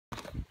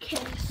Okay,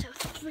 so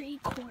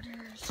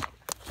 3/4.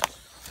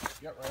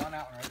 Yep, right on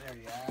that one right there,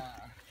 yeah.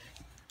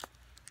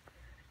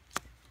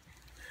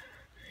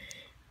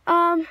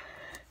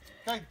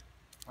 Okay,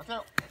 watch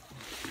out.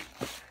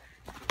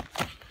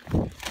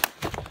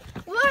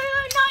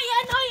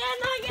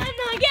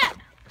 Not yet.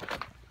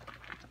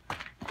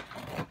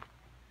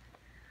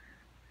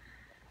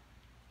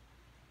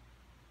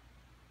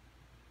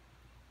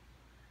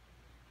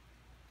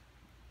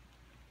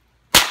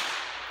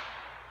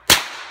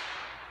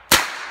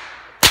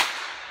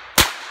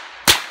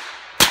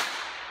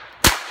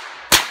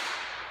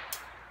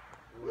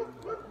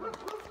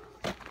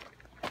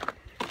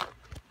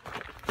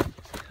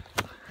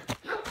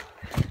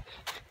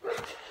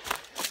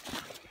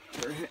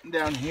 They're hitting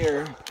down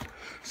here,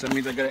 so that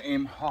means I gotta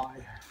aim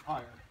higher.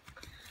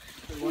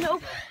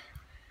 Nope.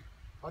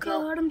 Watch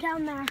out. Got him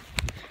down there.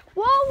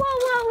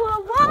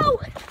 Whoa.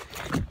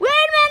 Wait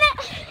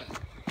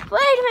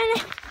a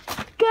minute.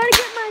 Gotta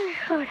get my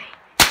recording.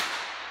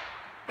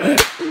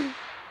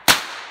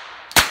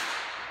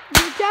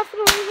 You're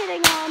definitely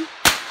hitting on.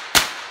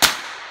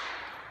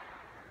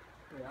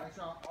 Yeah, I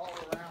saw all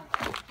around.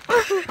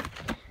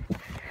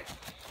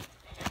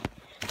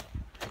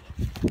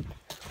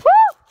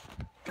 Woo!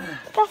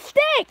 That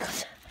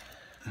stinks.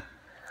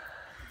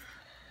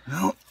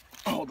 No,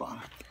 hold on.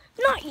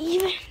 Not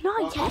yet.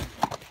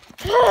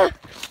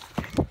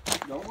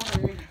 Don't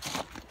worry.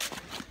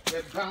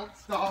 It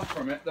bounced off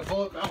from it. The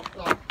bullet bounced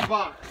off,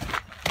 but.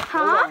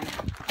 Huh?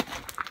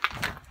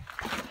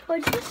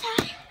 What'd you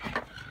say?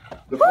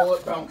 The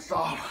bullet bounced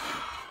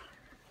off.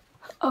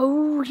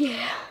 Oh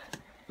yeah.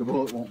 The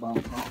bullet won't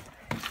bounce off.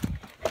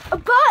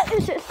 But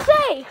is it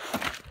safe?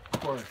 Of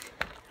course.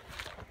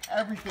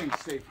 Everything's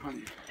safe,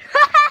 honey.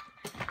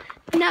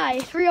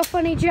 Nice, real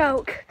funny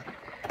joke.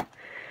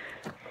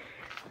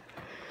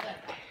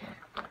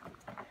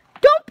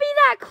 Don't be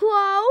that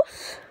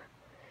close.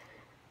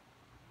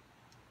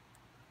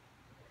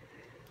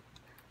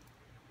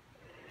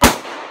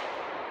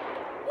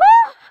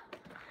 Woo!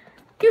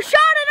 You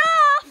shot it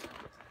off.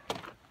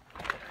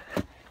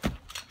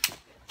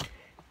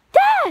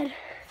 Dad!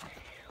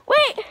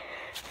 Wait,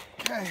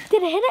 Okay.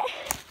 did it hit it?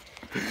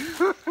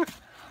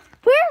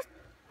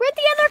 Where'd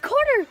the other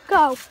corner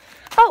go?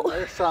 Oh,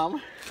 There's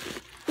some.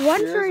 one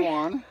Here's for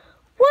one.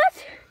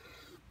 What?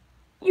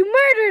 You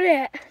murdered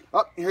it.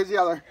 Oh, here's the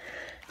other.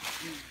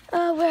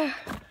 Where?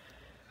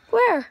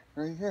 Where?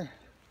 Right here.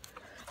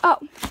 Oh,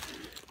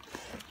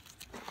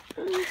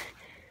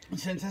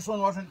 Since this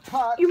one wasn't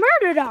touched, you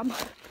murdered him.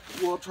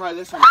 we'll try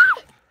this one.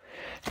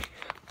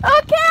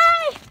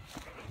 Okay.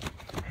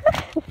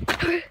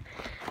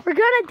 We're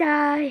gonna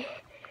die.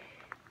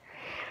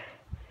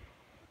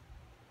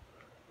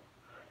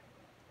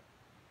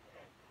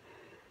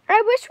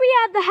 I wish we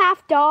had the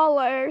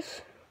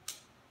 $50.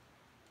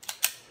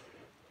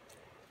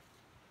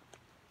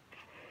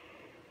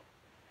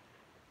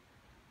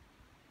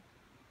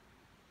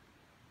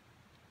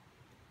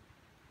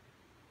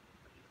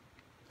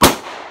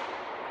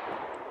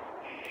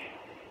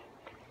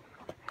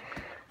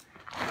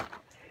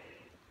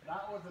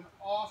 That was an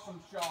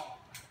awesome shot.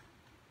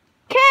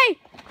 Okay,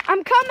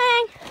 I'm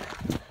coming.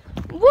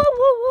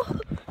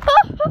 Woo.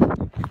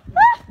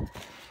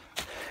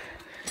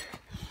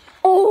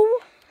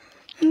 Oh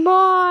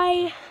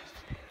my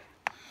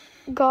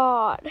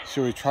God.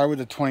 Should we try with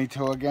the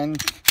 22 again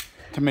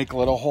to make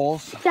little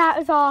holes? That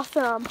is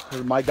awesome.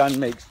 My gun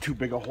makes too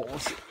big of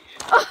holes.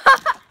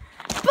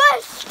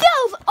 But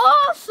still's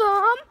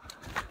awesome.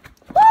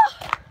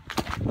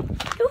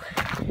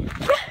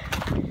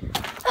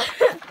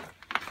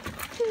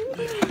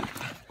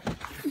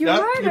 You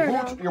murdered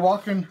him. You're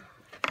walking.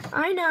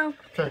 I know.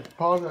 Okay,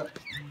 pause it.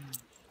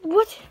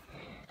 What?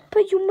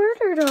 But you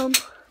murdered him.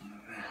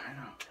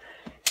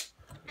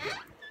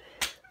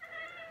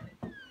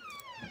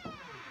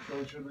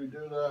 So should we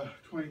do the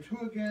 22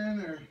 again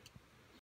or?